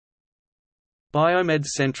Biomed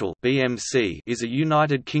Central (BMC) is a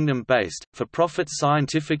United Kingdom-based, for-profit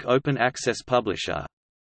scientific open-access publisher.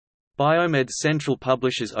 Biomed Central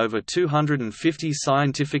publishes over 250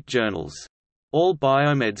 scientific journals. All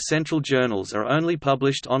Biomed Central journals are only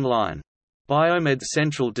published online. Biomed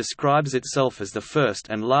Central describes itself as the first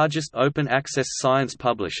and largest open-access science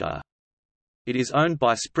publisher. It is owned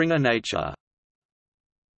by Springer Nature.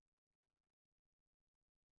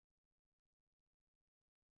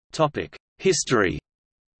 History.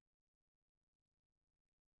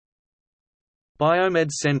 Biomed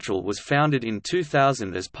Central was founded in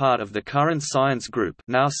 2000 as part of the Current Science Group,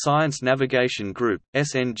 now Science Navigation Group,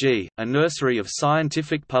 SNG, a nursery of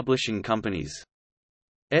scientific publishing companies.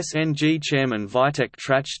 SNG chairman Vitek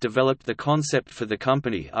Trach developed the concept for the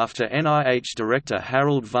company after NIH director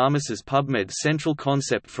Harold Varmus's PubMed Central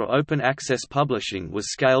concept for open access publishing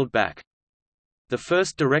was scaled back. The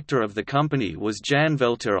first director of the company was Jan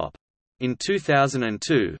Velterop. In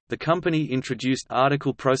 2002, the company introduced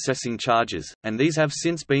article processing charges, and these have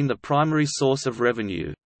since been the primary source of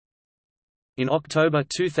revenue. In October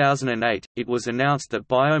 2008, it was announced that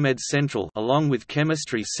Biomed Central, along with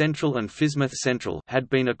Chemistry Central and Fismeth Central, had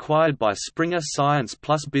been acquired by Springer Science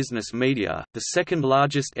Plus Business Media, the second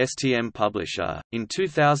largest STM publisher. In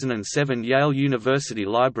 2007, Yale University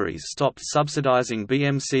Libraries stopped subsidizing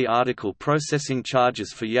BMC article processing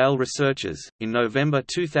charges for Yale researchers. In November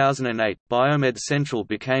 2008, Biomed Central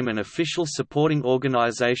became an official supporting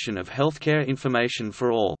organization of healthcare information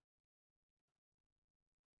for all.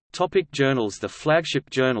 Topic journals. The flagship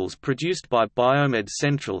journals produced by Biomed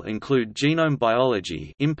Central include Genome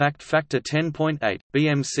Biology, Impact Factor 10.8,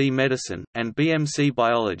 BMC Medicine, and BMC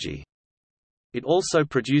Biology. It also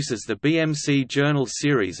produces the BMC Journal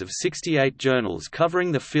series of 68 journals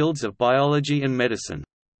covering the fields of biology and medicine.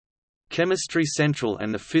 Chemistry Central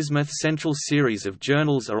and the Fismeth Central series of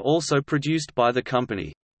journals are also produced by the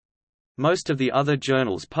company. Most of the other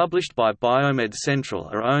journals published by Biomed Central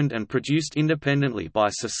are owned and produced independently by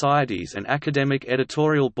societies and academic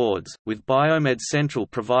editorial boards, with Biomed Central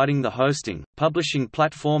providing the hosting, publishing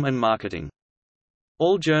platform and marketing.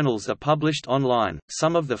 All journals are published online.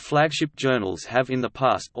 Some of the flagship journals have in the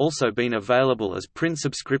past also been available as print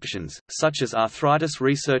subscriptions, such as Arthritis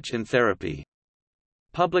Research and Therapy.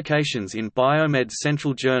 Publications in Biomed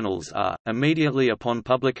Central journals are, immediately upon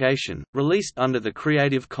publication, released under the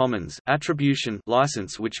Creative Commons Attribution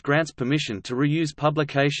license, which grants permission to reuse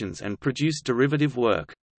publications and produce derivative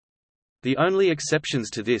work. The only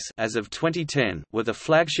exceptions to this, as of 2010, were the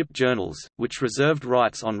flagship journals, which reserved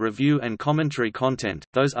rights on review and commentary content.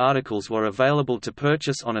 Those articles were available to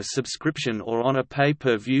purchase on a subscription or on a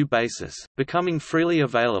pay-per-view basis, becoming freely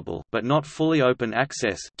available but not fully open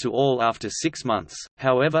access to all after 6 months.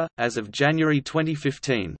 However, as of January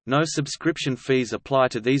 2015, no subscription fees apply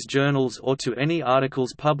to these journals or to any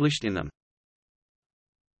articles published in them.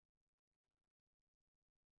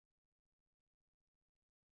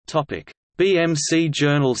 BMC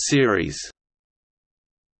Journal Series.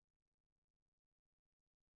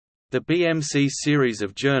 The BMC series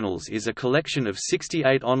of journals is a collection of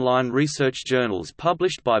 68 online research journals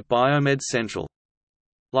published by Biomed Central.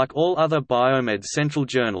 Like all other Biomed Central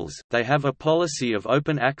journals, they have a policy of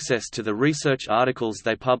open access to the research articles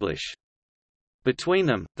they publish. Between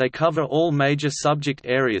them, they cover all major subject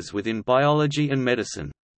areas within biology and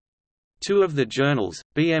medicine. Two of the journals,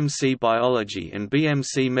 BMC Biology and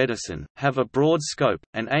BMC Medicine, have a broad scope,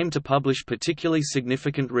 and aim to publish particularly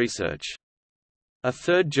significant research. A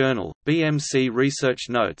third journal, BMC Research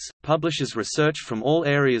Notes, publishes research from all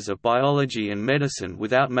areas of biology and medicine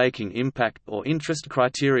without making impact or interest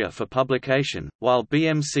criteria for publication, while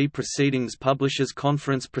BMC Proceedings publishes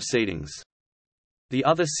conference proceedings. The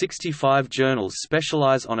other 65 journals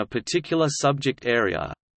specialize on a particular subject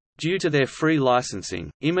area. Due to their free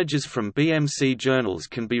licensing, images from BMC journals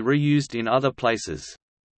can be reused in other places.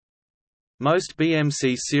 Most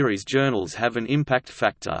BMC series journals have an impact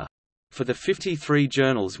factor. For the 53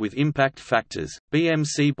 journals with impact factors,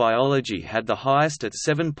 BMC Biology had the highest at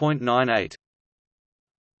 7.98.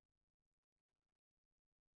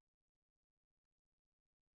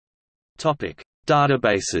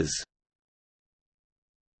 Databases.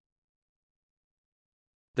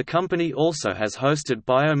 The company also has hosted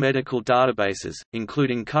biomedical databases,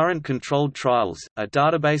 including Current Controlled Trials, a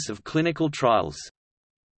database of clinical trials.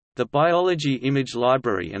 The Biology Image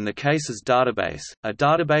Library and the Cases Database, a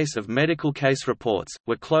database of medical case reports,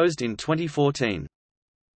 were closed in 2014.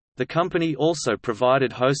 The company also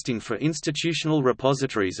provided hosting for institutional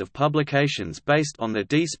repositories of publications based on the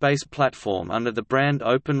DSpace platform under the brand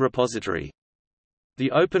Open Repository.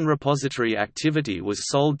 The Open Repository activity was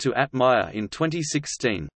sold to Atmire in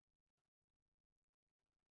 2016.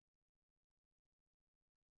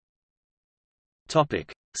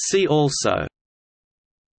 See also: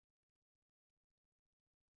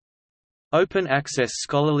 Open Access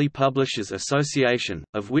Scholarly Publishers Association,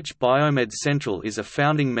 of which Biomed Central is a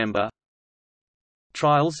founding member.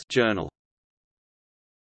 Trials Journal.